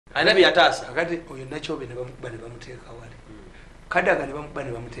anabi yatasa akati oyo Nachobe ne bamukuba ne bamuteeka wali Kadaga ne bamukuba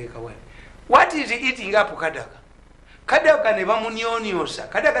ne bamuteeka wali. What is eating up Kadaga? Kadaga ne bamunyonyosa,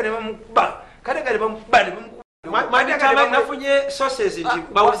 Kadaga ne bamukuba, Kadaga ne bamukuba ne bamukuba. Kadaga nafunye sources nti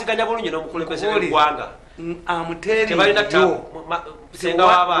bawuliziganya bulungi n'omukulembeze w'eggwanga. I'm telling you,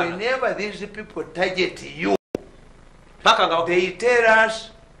 whenever these people target you, they tell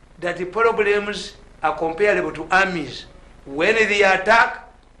us that the problems are comparable to armies. When they attack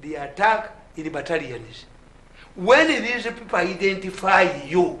in battalions. When these people identify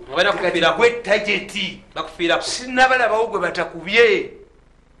you, great target, sinabala bawugwe batakubye.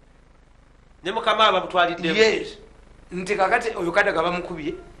 Yes. Nti kakati oyo Kadaga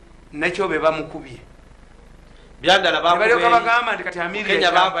bamukubye, Nachobe bamukubye. Byandala bagamba nti kati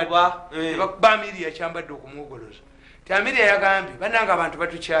Amiria yakyambadde okumwogoloza. Ti Amiria yagambye bannanga abantu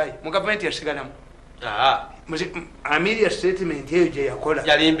batukyaye mu gavumenti yasigalamu. Amiria statement eyo gye yakola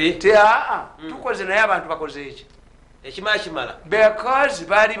yalimbi ti tukoze naye abantu bakoze eki ekimala because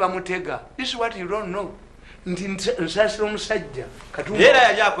baali bamutega. This is what you don't know. Nti nsasira omusajja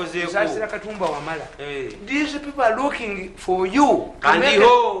nsasira Katumba Wamala. These people are looking for you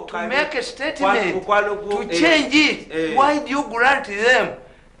Kandiho to make a statement to change it. Why do you grant them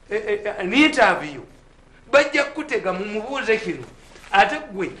an interview? Bajja kutega mumubuuze kino ate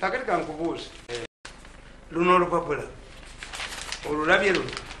gwe kakati kankubuuze luno olupapula olulabye luno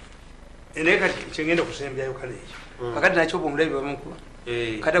naye kati kyengenda kusembyayo kale ekyo kakati Nachobe omulabi bamukuba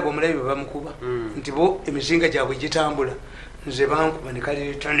Kadaga omulabi bamukuba nti bo emizinga gyabwe gitambula nze bankuba ne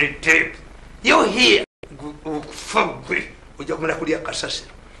kaleeta ne tape you here okufa gwe ojja kumala kulya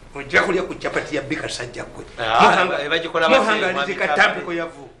kasasiro ojja kulya ku chapati ya bikasajja gwe muhangalizikatampeko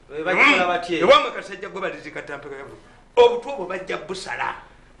yavu ewamwe kasajja gwe balizikatampeko yavu obutwa obwo bajja busala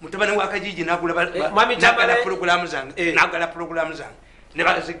mutabani wa Kajiji nagala programu zange ne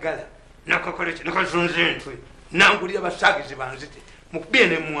bazigala nakakoleki nakazunze ntwe nangulira basagizi banzite mukubye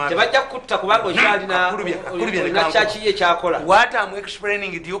ne mwa tebajja kutta kubanga okyali na chachi ye kyakola. What I'm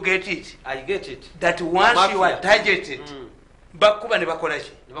explaining, do you get it? I get it. That once you are targeted bakuba ne bakola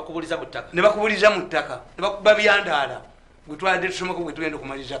ki ne bakubuliza mu ttaka ne bakuba byandaala gutwade tusomako gwe tugenda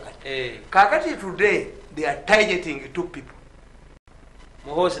kumaliza kati kakati today they are targeting two people.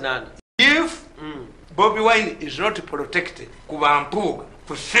 Muhozi nani if Bobi Wine is not protected kuba mpuuga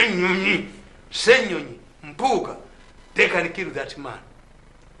ku senyonyi mpuuga they can kill that man.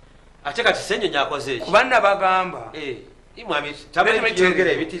 Ate kati senyonyi akoze eki kubanna bagamba imwami tabale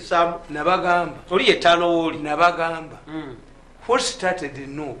kyogera ebitisamu nabagamba oli yetano woli nabagamba what started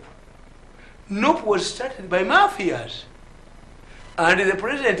in Nope was started by mafias and the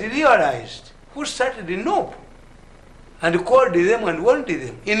president realized who started in Nope and called them and warned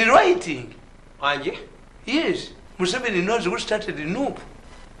them in writing. Anje? Yes, Museveni knows who started in Nope.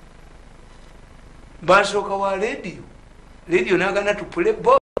 Basoka wa radio nagana tupule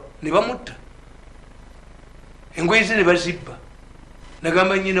bo ne bamutta engoye ne bazibba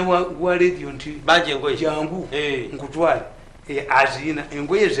nagamba nyina wa radio nti banje engoye jangu nkutwale azina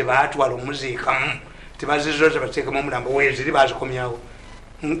engoye ze baatwala omuziikamu tebazizoza bateekamu omulambo weziri bazikomyawo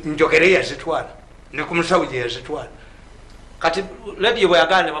njogere yazitwala ne ku musawo gye yazitwala kati radio bwe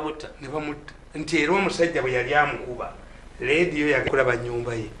yagana ne bamutta nti era omusajja bwe yali amukuba radio yakulaba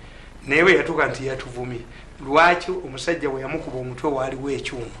nnyumba ye naye bwe yatuuka nti yatuvumye lwaki omusajja bwe yamukuba omutwe waaliwo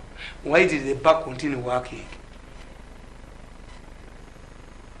ekyuma. Why did the back continue working?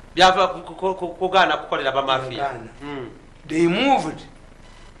 byava kugana kukolera ba mafia. They moved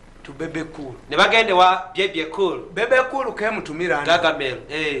to Bebe Cool. Ne bagende wa Bebe Cool. Bebe Cool came to Miranda. Gagamel.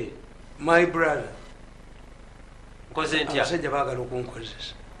 My brother. Nkoze ntya. Abasajja baagala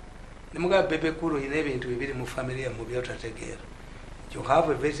okunkozesa. Ne muga Bebe Cool ine ebintu bibiri mu family ya mu byotategeera. You have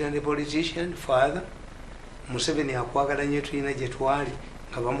a veteran politician, father. Museveni akwagala nnyo tulina gye twali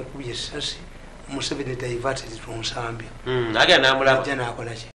nga bamukubye essasi. Museveni diverted to Nsambya. Ali anamulaba. Ajja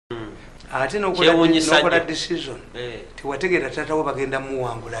n'akola ki? Ate n'okola decision. Tewategeera taata wo bagenda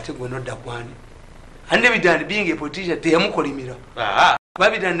muwangula ate gwe nodda kwani. And David being a politician teyamukolimira.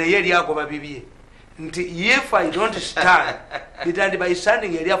 Babida naye yali agoba bibye. Nti if I don't stand, David by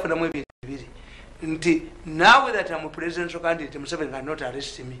standing yali afunamu ebintu bibiri. Nti now that I'm a presidential candidate, Museveni cannot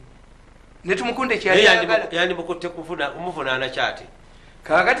arrest me. Netumukunde kyali yani bukote kumufuna ana chati.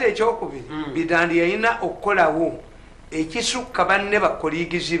 Kakati ekyokubiri bidandi yalina okukolawo ekisukka banne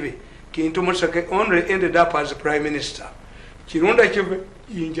bakoligizi be kintu Museveni only ended up as prime minister. Kirunda kive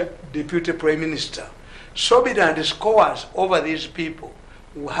yinja deputy prime minister. So bidandi scores over these people.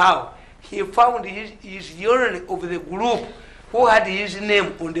 How he found his urine of the group who had his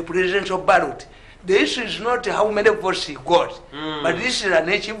name on the presidential ballot. The issue is not how many votes he got, but this is an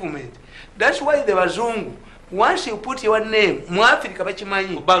achievement. That's why the Bazungu, once you put your name, mu Africa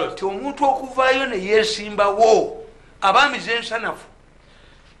bakimanyi ti omuntu okuvaayo ne yeesimbawo abaami zensanafu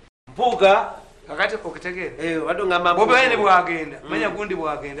mpuuga kakati okitegeera Bobi Wine bwagenda manya gundi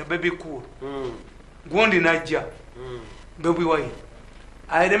bwagenda baby cool gundi najja Bobi Wine.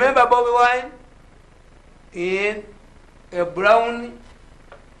 I remember Bobi Wine in a brown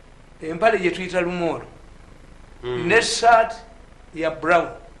empale gye tuyita lumoro ne shirt ya brown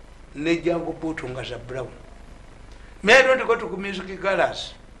ne jango boot nga za brown. Me I don't go to music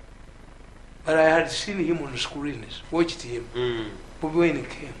galas, but I had seen him on screens, watched him. Bobi Wine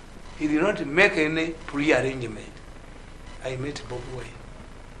came. He did not make any pre-arrangement. I met Bobi Wine.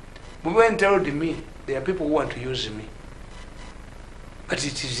 Bobi Wine told me there are people who want to use me, but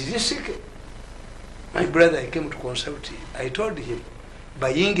it is risky. My brother, I came to consult him. I told him,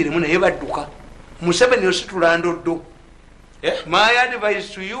 bayingire muna yebadduka Museveni ositulando ddo. My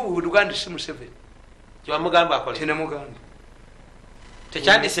advice to you would go and see Museveni. Kyamugamba akole. Tinamugamba.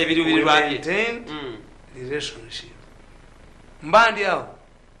 Tekyandise ebirubiri lwabye. Relationship. Mbandi awo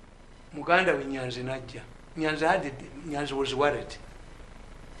muganda we Nyanzi najja. Nyanzi had Nyanzi was worried.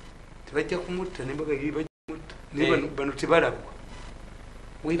 Tibajja kumutta nembaga yibajja kumutta. Ne bano tibalabwa.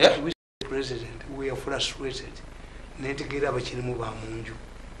 We the president, we are frustrated. Nentegeera abakirimu ba munju.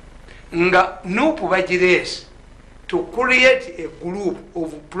 Nga nupu bagirese to create a group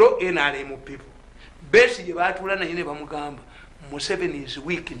of pro-NRM people. Besi je batula na yine bamugamba Museveni is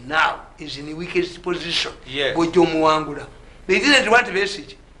weak now, is in the weakest position. Yes. Bojo muwangula. They didn't want the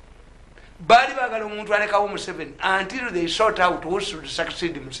message. Bali bagala omuntu alekawo Museveni until they sort out who should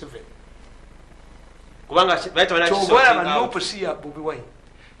succeed Museveni. Kubanga baita bana nupu siya Bobi Wine.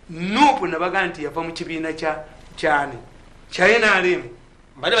 Nupu nabaga nti yava mu kibiina kyani NRM.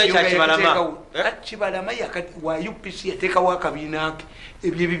 Bali baita Kibalama. Kibalama yakati wa UPC yatekawo akabiina ke.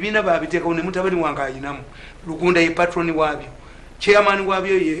 Ebyo bibiina babiteekawo ne mutabani wange ayinamu. Lugunda ye patroni wabyo. Chairman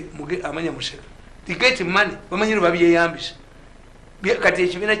wabyo ye amanya Museveni. They get money. Bamanyiro babiyeyambisa. Kati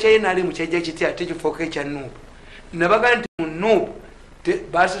ekibiina kya NRM kyajja kiti ate kifuuka ekya Nupu. Nabaga nti mu Nupu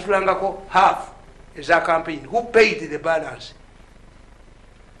basasulangako half eza campaign. Who paid the balance?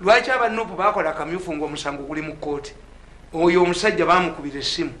 Lwaki abanupu bakola akamyufu ng'omusango guli mu kkooti. Oyo omusajja baamukubira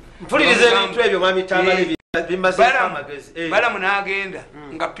essimu. Mpuliriza ebintu ebyo mwami Tamale bimaze amagezi. Balamu n'agenda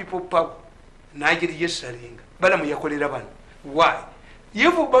nga people power n'agiri yesalinga. Balamu yakolera bano. Why?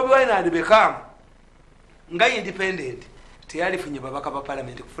 If Bobi Wine had become nga independent, teyalifunye babaka ba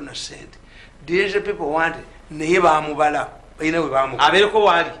parliament kufuna sente. These people want naye baamubala. Bayina we baamubala. Abeereko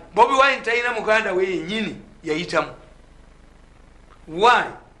waali. Bobi Wine talina muganda we yennyini yayitamu. Why?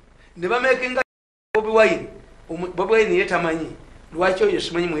 Never making Bobi Wine. Bobi Wine yetamanyi. Lwaki oyo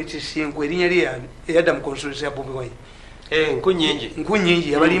simanyi mwetisinkwe erinnya lye eyadda mu constituency ya Bobi Wine. Nku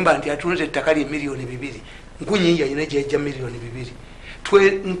nnyingi yabalimba nti atunze ettaka lye miliyoni 2. Nku nnyingi alina gy'ajja miliyoni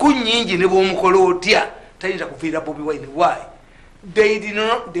 2. Nku nnyingi ne bw'omukola otya tayinza kufiira Bobi Wine. Why?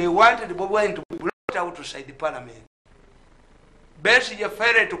 They wanted Bobi Wine to be brought outside the parliament. Besigye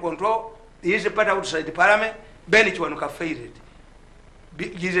failed to control his part outside the parliament. Ben Kiwanuka failed.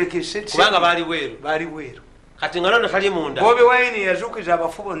 Kubanga bali weeru. Kati ngalo nakali munda. Bobi Wine yazukiza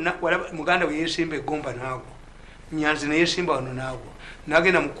abafu bonna muganda we yesimba egomba naago. Nyanzi ne yesimba wano naago.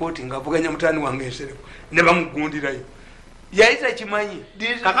 Nagenda mu kooti ngavuganya mutani wange ensereko. Ne bamugundirayo. Yayita kimanyi.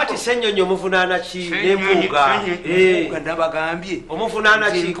 Kakati Ssenyonyi omuvunaana ki n'embuga. Embuga ndabagambye.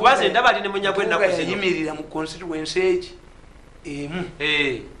 Omuvunaana ki kubaze ndaba ali ne munyagwe ennaku zino. Yayimirira mu constituency egi.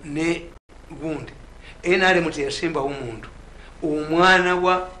 Ne gundi. NRM teyasimbawo omuntu. Omwana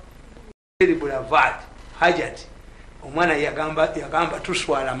wa Boulevard Hajati omwana yagamba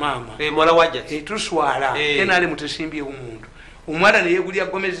tuswala mama mola wajati tuswala NRM tesimbye omuntu omwana ne yegulya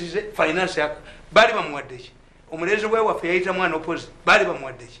gomezize finance bali bamuwadde ki omulezi we waffe yayita mwana opposite bali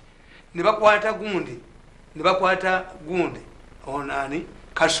bamuwadde ki ne bakwata gundi onani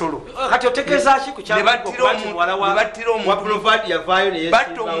Kasolo kati otegeeza ki ku kyalo wa Boulevard yavaayo ne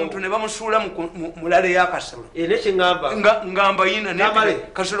batto omuntu ne bamusuula mulale ya Kasolo ne kingamba ngamba yina ne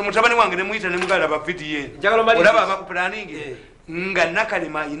Kasolo mutabani wange ne muyita ne mugala ba video olaba abakupulaningi nga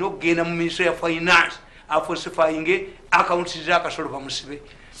nakalema ino genda mu ministry ya finance afosifying accounts za Kasolo bamusibe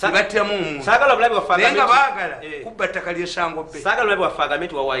batyamu omuntu sagala bulabi wa fagamenti nenga baagala kubba ttaka ly'essango bbe sagala bulabi wa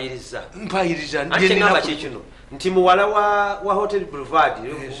fagamenti wawayiriza mpayiriza ndinaba kikino nti muwala wa Hotel Boulevard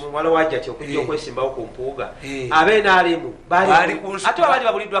muwala wa Jati okujja okwesimbawo ku mpuuga ab'NRM bali ate baali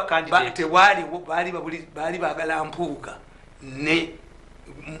babuliddwa candidate baali baagala mpuuga ne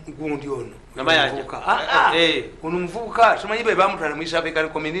gundi ono ono muvubuka somanyi be bamutwala mu East African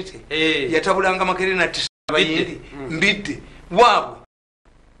Community yatabulanga makerena tisabayindi mbidde waabwe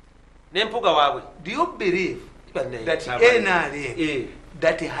n'empuga waabwe. Do you believe that NRM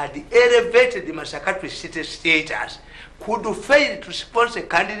that had elevated the Masaka city status could fail to sponsor a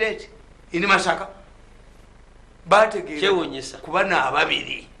candidate in Masaka? Kyewuunyisa kuba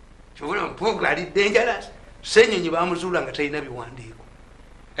n'ababiri kyobula mpuga ali dangerous Senyonyi bamuzuula nga talina biwandiiko.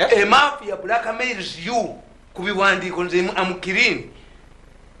 A mafia blackmails you ku biwandiiko nze amukirini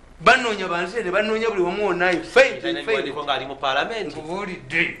banoonya banzire ne banoonya buli wamu wonna ngaali mu palamenti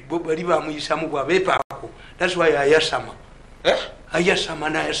nkubuulidde bali bamuyisamu bwabeepaako. That's why ayasama ayasama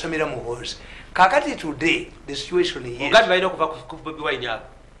n'ayasamira muhoozi. Kakati today the situation is balina okuva ku Bobi Wine abo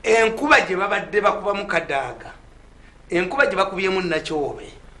enkuba gye babadde bakubamu Kadaaga, enkuba gye bakubyemu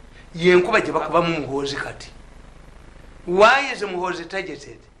Nakyobe, yenkuba gye bakubamu Muhoozi kati. Why is Muhoozi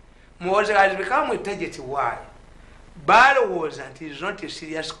targeted? Muhoozi has become a target. Why? Balowooza nti is not a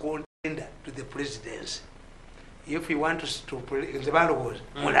serious contender to the presidency. If you want to nze balowooza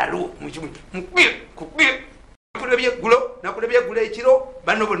mulalu nakulebye gulo ekiro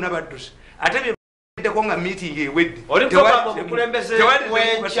bano bonna badduse ate byeddeko nga meeting ewedde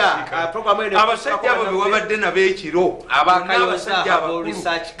abasajja abo bewabadde nab'ekiro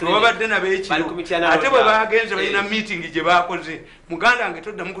bewabadde nab'ekiro ate bwe bagenze balina meeting gye bakoze muganda wange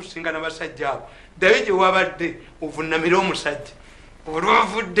toddamu kusinga n'abasajja abo ddayo gye wabadde ovunamire omusajja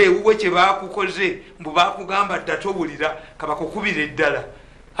olwavudde ewuwe kye bakukoze mbu bakugamba dda towulira kabakukubira eddala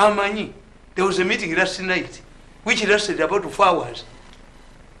amanyi. There was a meeting last night which lasted about 4 hours.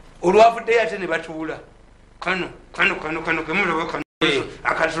 Olwavuddeyo ate ne batuula kano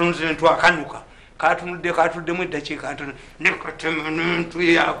akazunze ntu akanuka katuddemu eddakiika ntono nekatema nentu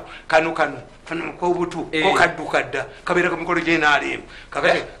yaako kano kobutu kokadduka dda kabeera ku mikolo gyenaalemu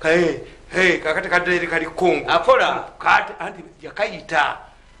kakati kadda eri kali Kongo akola anti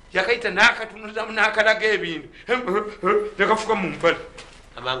yakayita n'akatunuzamu n'akalaga ebintu nekafuka mu mpale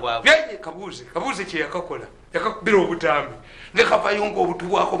kabuuze kye yakakola yakakubira obutambi nekavayo ngaobutu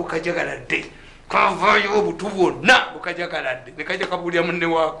bwako bukajagaladde kavayo obutu bwonna bukajagaladde nekajja kabuulya munne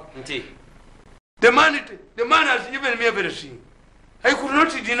waako nti the man has given me everything. I could not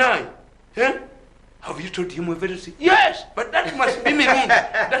deny. Have you told him everything? Yes, but that must be Mirundi.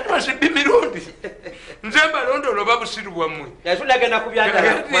 That must be Mirundi. Nzemba londo lo babu siru bwamwe. Yatulagenda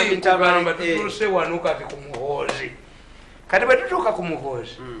kubyagala mwami ntabamba tutuse wanuka ati ku Muhoozi. Kati batutuka ku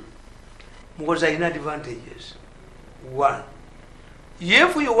Muhoozi. Muhoozi ina advantages. One,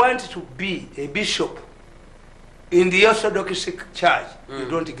 if you want to be a bishop in the Orthodox Church, you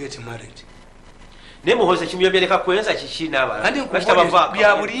don't get married. Ne Muhoozi kimuyobeleka kwenza kikina abala.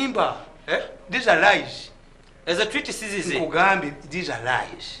 Bya bulimba. These are lies. As a treaty season kugambi, these are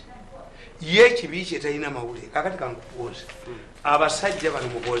lies. Ye kibichi etalina mawulire kakati kankubuuza abasajja bano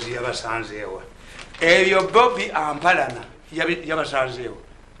Muhoozi yabasanzeewa ebyo Bobby ampalana yabasanzeewa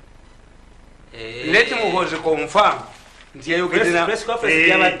let Muhoozi confirm nti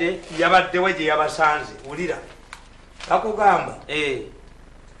yabaddewo gye yabasanze wulira akugamba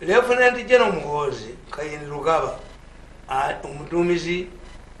Lieutenant General Muhoozi Kayini Lugaba omuduumizi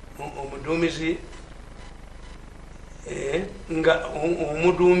nga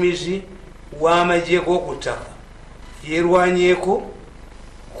omuduumizi w'amagye g'okutaka yeerwanyeeko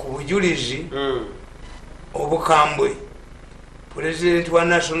ku bujulizi obukambwe President wa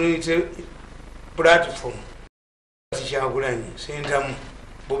National Unity Platform Kyagulanyi Sentamu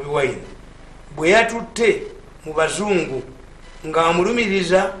Bobi Wine bwe yatutte mu bazungu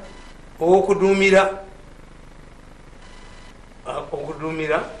ng'amulumiriza okuduumira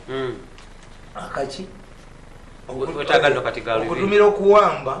akaki okudumira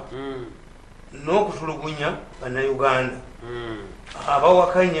okuwamba n'okutulugunya bannayuganda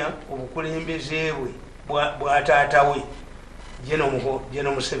abawakanya obukulembeze bwe bwataata we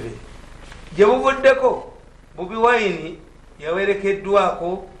General Museveni gye buvuddeko. Bobi Wine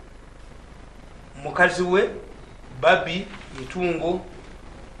yawerekeddwako mukazi we Babi Itungo,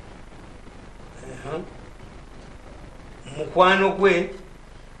 mukwano gwe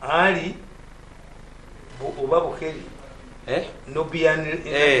ali oba Bukeri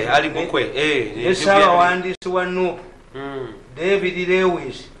ali Bukwe Ssaabawandiisi wa Nuupu David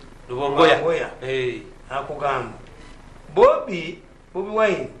Lewis Lubongoya akugamba Bobi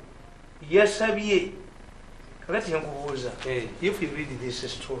Wine yasabye kakati nkubuuza if you read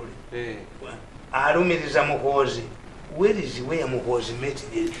this story alumiriza Muhoozi where is where Muhoozi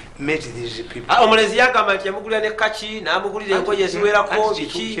met these people? Omulezi yagamba nti yamugulira ne kaki n'amugulira engoye eziwerako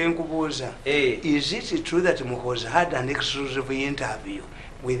biki. Kyenkubuuza, is it true that Muhoozi had an exclusive interview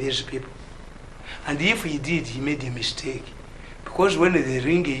with these people? And if he did, he made a mistake. Because when they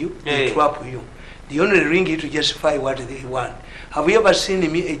ring you, they trap you. They only ring you to justify what they want. Have you ever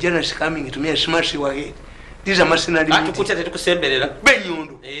seen me, a journalist coming to me and smash your head? These are mercenary meetings.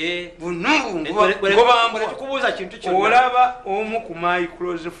 Benyundo. Olaba omu ku my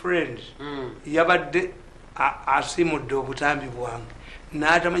close friends yabadde asimudde obutambi bwange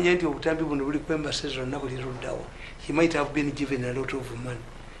n'atamanya nti obutambi buno buli kwembasa zonna buli luddawo. He might have been given a lot of money.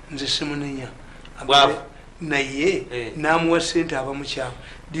 Nze simunenya. Naye n'amuwa ssente abamukyama.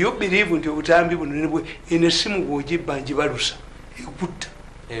 Do you believe nti obutambi buno enesimu bw'ogibba ngibalusa ekutta?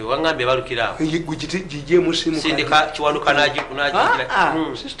 Wangambye balukira gijjemu simu sindika kiwanuka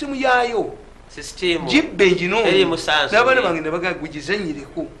n'agigira system yayo system jibbe ngino eri musanso n'abaana bange ne baga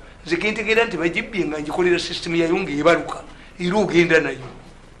gugizanyireko nze kintegeera nti bajibbye nga ngikolera system yayo ng'ebaluka era ogenda nayo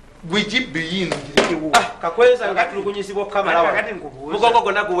gwe jibbe yino ngirikewo kakweza nga tulugunyizibwa kamalawa mugongo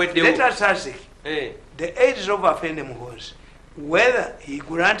gonna guweddewo. Let us ask the aides of Afende Muhoozi whether he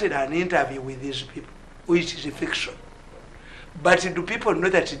granted an interview with these people, which is a fiction. But do people know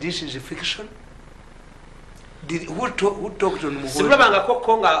that this is a fiction? Who talked on Muhoozi? Simulabanga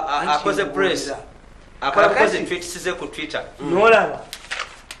koko nga akoze press akoze tweet size ku Twitter. Nolaba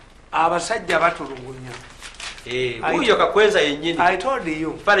abasajja batulugunya. Uyo kakweza yennyini. I told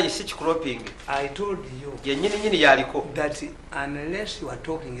you. Fana yisi cropping. I told you. Yennyini yaliko. That unless you are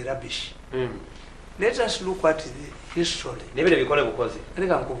talking rubbish. Let us look at the history. Nebele bikole bukozi.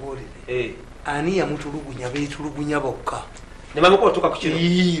 Leka nkubuulire. Ani yamutulugunya beetulugunya bokka. Ne bamuko tuka ku kino.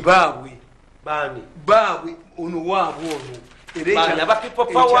 Baabwe. Bani. Baabwe ono waabwe ono. Bani aba people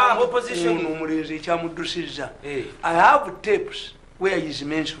power opposition. Ono omulenzi ekyamuddusiza. I have tapes where he is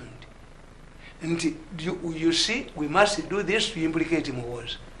mentioned. And you see, we must do this to implicate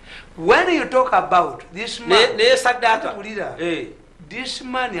Muhoozi. When you talk about this man, this man,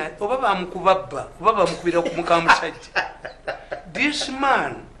 this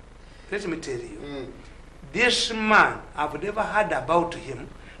man, let me tell you, this man, I've never heard about him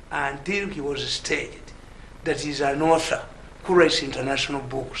until he was stated that he's an author who writes international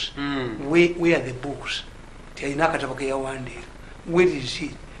books. Where are the books? Where is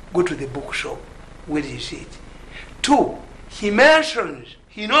he? Go to the bookshop. Where is it? 2, he mentions,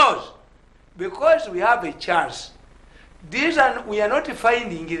 he knows, because we have a chance. These are, we are not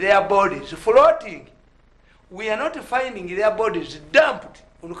finding their bodies floating. We are not finding their bodies dumped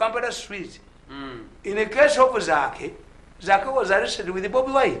on Kampala Street. In the case of Zake was arrested with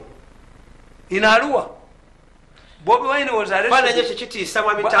Bobby Wine in Arua. Bobby Wine was arrested.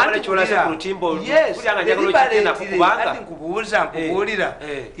 Yes,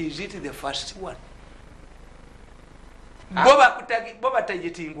 is it the first one? Let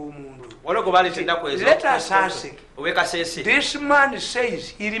us ask. This man says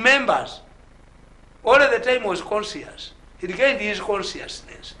he remembers. All the time was conscious. He regained his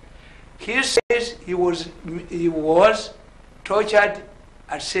consciousness. He says he was tortured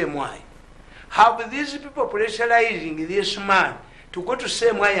at Semwai. Have these people pressurizing this man to go to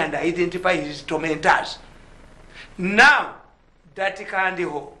Semwai and identify his tormentors? Now that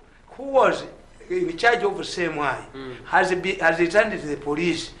Kandiho, who was in charge of Semwai, has returned to the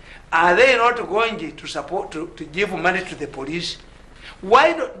police, are they not going to support to give money to the police?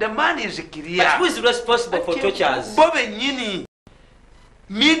 Why don't the man is clear? But who is responsible for tortures? Bobe nyini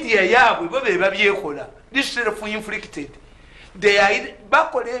media yabwe bobe babyekola. This is self-inflicted. They are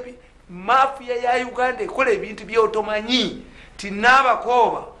bakolebi mafia ya Uganda ekola ebintu byotomanyi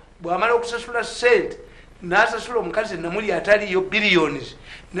tinabakoba bwamala okusasula sente n'asasula omukazi namuli ataliyo billions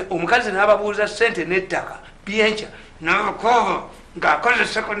omukazi n'ababuuza sente n'ettaka byenca n'abakoba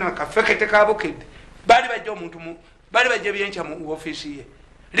ng'akozeseko n'akafekete kabukedde bali bajja omuntu bali bajja byenca mu ofiisi ye.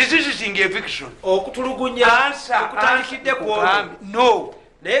 This is eviction. Okutulugunya okutandikidde kw'olwo. No.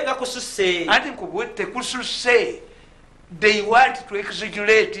 Naye nga kususse. Ati nkubwette kususse. They want to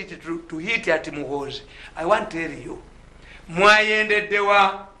exaggerate it to hit at Muhoozi. I want to tell you.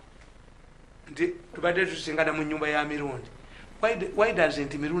 Mwayendeddewa. Nti tubadde tusingana mu nyumba ya Mirundi. Why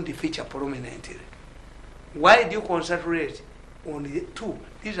doesn't Mirundi feature prominently? Why do you concentrate on the two?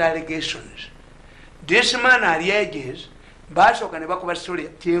 These allegations. This man alleges basooka ne bakuba story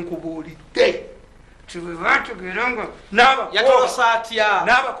kyenkubuulidde tiwebatugera yatolosa atya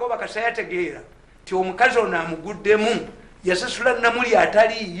n'abakoba kasa yategeera ti omukazi ono amuguddemu yasasula namuli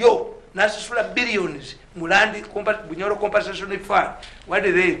ataliyo n'asasula billions mu land Bunyoro compensation fund. What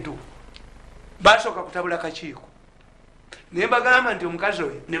did they do? Basooka kutabula kakiiko ne bagamba nti omukazi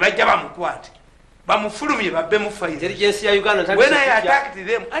oyo ne bajja bamukwate bamufulumye babbe mu fayiro. When I attacked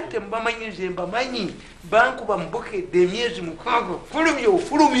them, ante mbamanyi nze mbamanyi bankuba mubokedde emyezi 6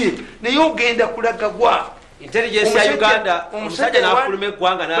 fulumye naye ogenda kulaga gwa intelligence ya Uganda omusajja n'afuluma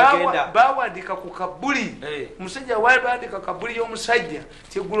eggwanga n'agenda bawadika ku kabuli omusajja wabadika kabuli y'omusajja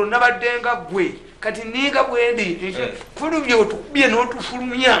kyegulo nabaddenga gwe kati ninga bwendi fulumye otubye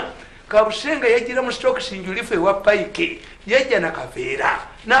n'otufulumya kabusenga yajira mu stock sinjulife wa paike yajja nakaveera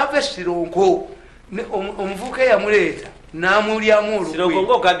n'ava Sironko omuvuka yamuleeta namulyamu olukwe Sironko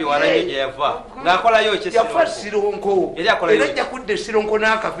ng'ogambye walanyeje yava ng'akolayo kye yafa Sironko era ajja kudde Sironko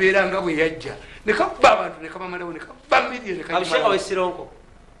n'akaveera nga bwe yajja nekabba abantu nekabamalawo nekabba miliyo abushenga we Sironko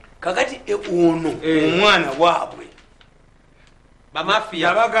kakati ono omwana waabwe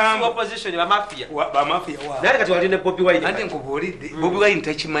bamafia bagamba opposition bamafia waabwe nali kati wali ne Bobi Wine ate nkubuulidde Bobi Wine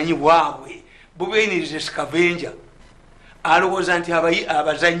takimanyi waabwe Bobi Wine is a scavenger alowooza nti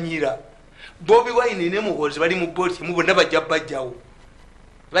abazanyira Bobi Wine ne muhozi bali mu boti mu bonna bajja bajjawo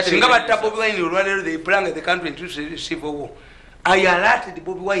singa batta Bobi Wine olwaleero they planned the country into civil war. I alerted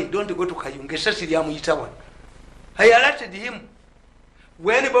Bobi Wine, don't go to Kayunga. I alerted him.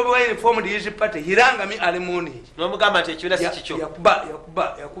 When Bobi Wine formed his party, he rang me alimony. No Mugama Chichula Chicho.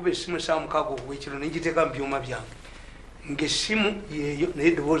 Yakube Simu Sam Kago, which you need to take up Biomabia. Ngesimu,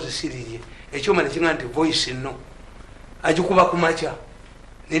 ye was a city. A human voice in no. Ajukuba Kumacha.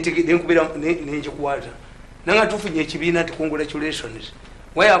 Ninkubira Ninjukwata. Nanga to Chibina to congratulations.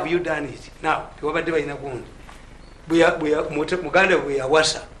 Why have you done it? Now, you have a divine wound. Muganda we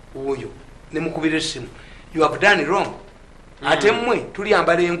awasa uyo nemukubira simu. You have done wrong. Ate mmwe tuli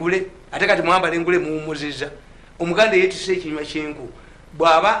ambale engule ate kati mwambale engule muwumuziza omuganda yetise ekinywa kyenku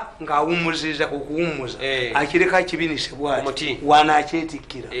bwaba ng'awumuziza kukuwumuza akireka kibinise bwati wana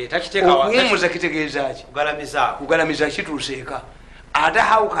akyetikkira okuwumuza kitegeeza ki kugalamiza kituuseeka ate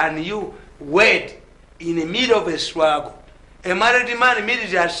how can you wait in the middle of a struggle a married man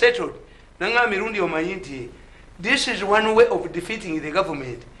marriage are settled nanga Mirundi omanyi nti this is one way of defeating the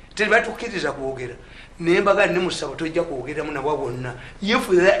government. Tebatukiriza kwogera nembaga nemusabo tojja kwogera muna wabonna if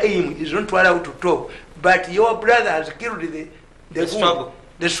the aim is not to allow to talk but your brother has killed the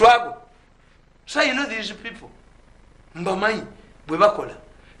struggle. So you know these people mbamanyi bwe bakola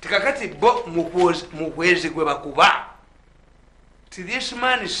tikakati bo mukwezi gwe bakuba. This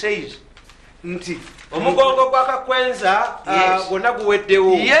man says nti omugongo gwa kakwenza gonna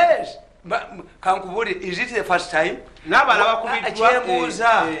guweddewo. Yes. Kankubuli, is it the first time?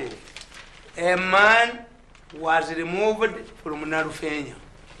 A man was removed from Narufenya,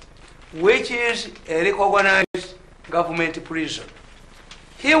 which is a recognized government prison.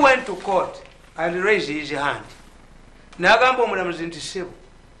 He went to court and raised his hand. Nagamba omulamuzi nti sebo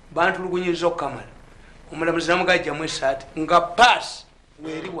bantu lugunyiza okukamala. Omulamuzi namugajjamu esaati nga pass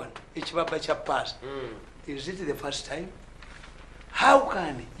weri wano ekibaba kya pass. Is it the first time? How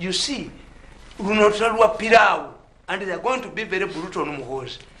can you see Runotalwa Pirao and they are going to be very brutal on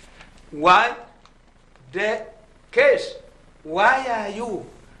Muhoz? Why? The case. Why are you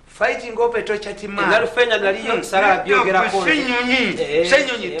fighting over Tochatima?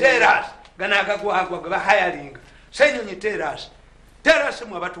 Senyonyi tell us. Ganaka hiring. Senyonyi tell us. Tell us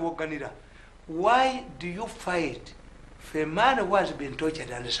about Woganira. Why do you fight for a man who has been tortured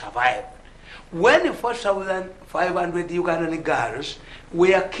and survived? When 4,500 Ugandan girls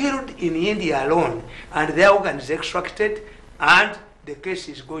were killed in India alone and their organs extracted and the case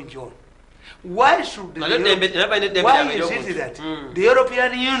is going on. Why should why is it that the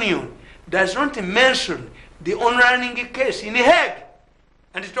European Union does not mention the on-running case in Hague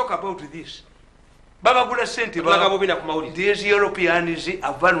and talk about this? These Europeans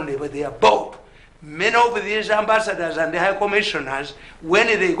are vulnerable, they are bold. Many of these ambassadors and the high commissioners, when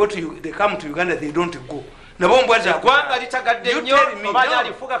they come to Uganda, they don't go. Tell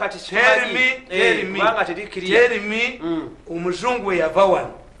me, umuzungu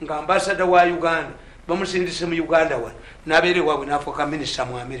yavawan, nga ambassador wa Uganda, bamusindise mu Uganda wan, nabere wa Africa minister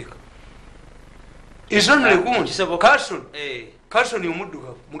mu America. It's only good. Carson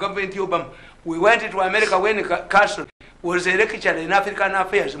yumuduga, mu government Obama. We went to America when Carson was a lecturer in African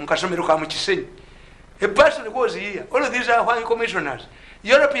affairs, mukasomero ka mu Kisenyi. A person goes here. All of these are high commissioners.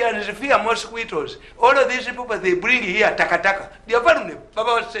 Europeans fear mosquitoes. All of these people they bring here, takataka. They are vulnerable.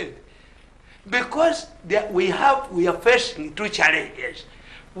 Baba was saying. Because we are facing two challenges.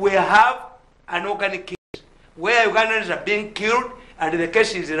 We have an organic case where Ugandans are being killed and the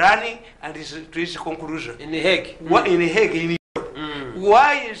case is running and is to its conclusion. In the Hague. In the Hague, in Europe.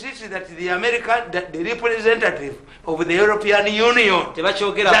 Why is it that the representative of the European Union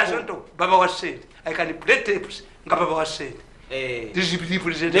doesn't talk? Baba was saying. I can play tapes nga baba wa sente.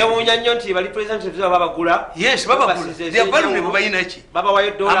 Newunya nnyo nti bali representatives baba bagula. Yes, baba bagula. They are ne bubayina ki? Baba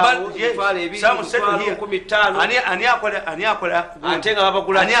wayo dola $2,250. Ani akola ate nga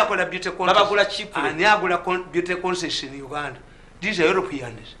babagula. Ani akola beauty contest. Babagula cheap. Ani akola beauty contest in Uganda. These are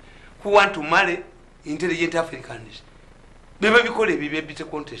Europeans who want to marry intelligent Africans. Beba bikole bibe beauty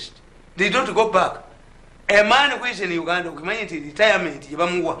contest. They don't go back. A man who is in Uganda, retirement,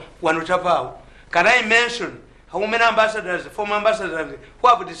 can I mention how many ambassadors, former ambassadors, who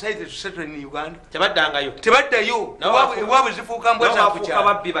have decided to settle in Uganda? Tebaddayo. Wabwe zifuuka mbwa za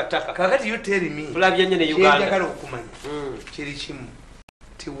kukyala. Kakati you tell me. Tulabye nnyo ne Uganda. Njagala okumanya. Kiri kimu.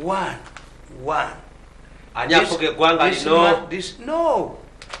 Ti one. Ani afuga eggwanga lino. No.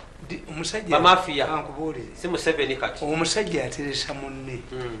 Omusajja mafia. Ankubuulire. Si Museveni kati. Omusajja ateresa munne.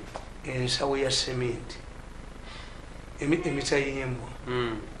 Ensawo ya cement. Emitayembwa.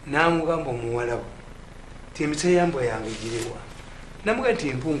 Namugamba omuwala we ti emitayembwa yange giriwa. Namugamba nti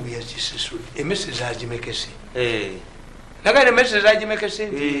empungu yazisisula emmese zagimekese. Nagamba emmese zagimekese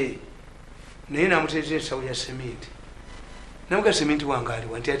nti naye namuteeza ensawo ya cement. Namugamba cement wange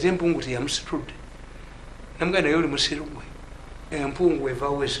aliwa nti ate empungu teyamusitudde. Namugamba naye oli musiru gwe. Empungu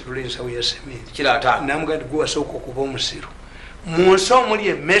evaawo esitula ensawo ya cement. Namugamba nti gwe wasooka okuba omusiru. Mu nsi omuli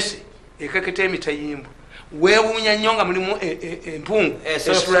emmese ekaketa emitayembwa. Weewuunya nnyo nga mulimu empungu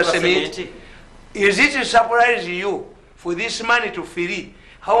esitula cement. Is it to surprise you for this man to free?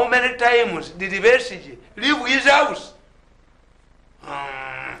 How many times did Besigye leave his house?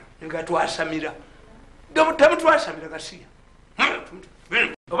 Nga twasamira. Tamutwasamira kasiya.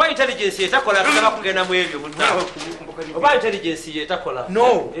 Oba intelligence etakola kusaba kugenda mu ebyo munna. Oba intelligence etakola.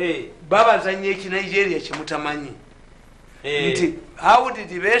 No. Babazanya eki Nigeria kimutamanyi. Nti how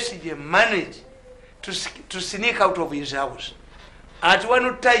did Besigye manage to sneak out of his house? At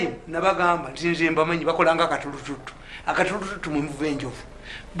one time nabagamba nti nze mbamanyi bakolanga akatulututu mu muvu enjovu.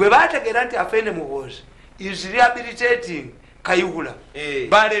 Bwe baategeera nti Afende Muhoozi is rehabilitating Kayihura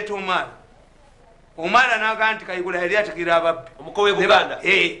baleeta Omala n'agamba nti Kayihura yali ategeera ababbi omukowe Buganda.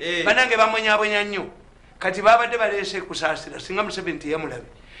 Banange bamwonyabonya nnyo kati babadde baleese kusaasira singa Museveni teyamulabe.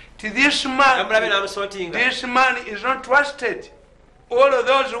 This man is not trusted. All of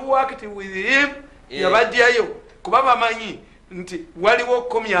those who worked with him yabadyayo kuba bamanyi nti waliwo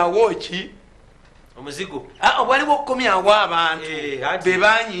okukomyawo ki omuzigo. Waliwo okukomyawo abantu be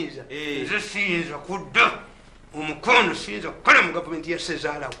banyiiza. Nze siyinza kudda omukono siyinza kukola mu gavumenti ya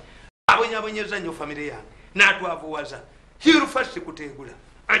Sezaalawo. Abonyabonyeza nnyo famire yange n'atwavuwaza hiru fast kuteegula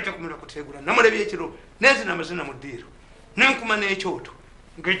ajja kumira kuteegula namulabye ekiro nenzina amazina mu ddiiro nenkuma n'ekyoto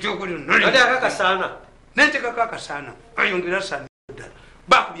akakasaana nentekako akasaana ayongera saana ddala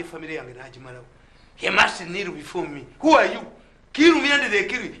bakubye famire yange n'agimalawo. He must kneel before me. Who are you? Kill me and they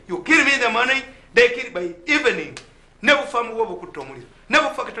kill you. You kill me in the morning, they kill by evening. Never found what could tell me. Never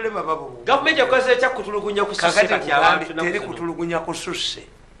forget to live above. Government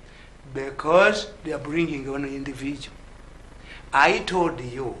because they are bringing on an individual. I told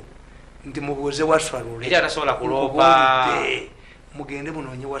you, Ndimoze was swallowed. Mugende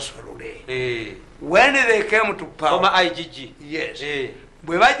munonye waswalule. When they came to power, IGG. Yes.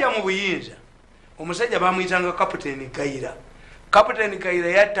 Bwe bajja mu buyinza, omusajja bamuyitanga Kapiteni Kayira. Kapiteni Kayira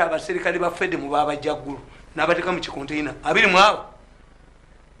yatta abaserikale ba Fed mu babajjaggulu n'abateeka mu kikonteyina abiri mu abo.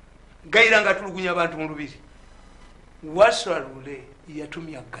 Gayira nga tulugunya abantu mu lubiri. Waswalule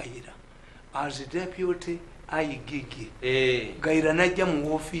yatumya Gayira as deputy IGG. Gayira najja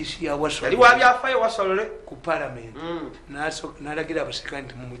mu office ya Waswalule. Yali wabyafayo Waswalule ku parliament. N'alagira abaserikale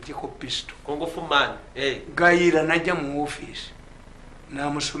nti mumuggyeko pistol. Kongofu man. Gayira najja mu office.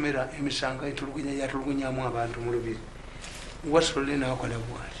 Namusomera emisanga etulugunya yatulugunyamu abantu mu lubiri. Waswalule n'akola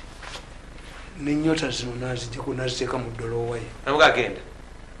bw'ati. N'ennyota zino n'aziggyako n'aziteeka mu ddoloowa ye. Namugagenda.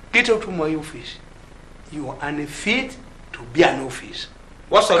 Get out of my office. You are unfit to be an office.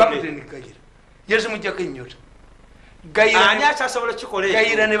 Waswalule. Yes, mujjako ennyota.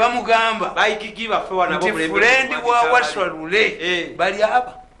 Gayira ne bamugamba nti fulendi wa Waswalule bali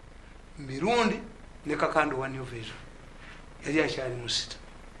aba Mirundi ne Kandiho New Vision. Yali akyali musita.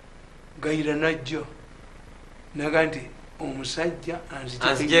 Gayira najja naga nti omusajja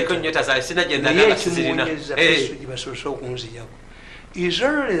anzijeko nnyota zaali sina gye ndagala sizirina. Basoose okunzijako. Is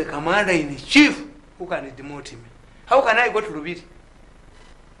only the commander in chief who can demote me. How can I go to Lubiri?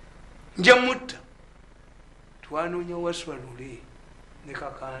 Nja mutta. Twanoonya Waswalule ne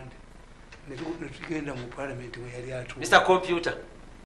Kakande ne tugenda mu parliament we yali atuula. Mr. Computer.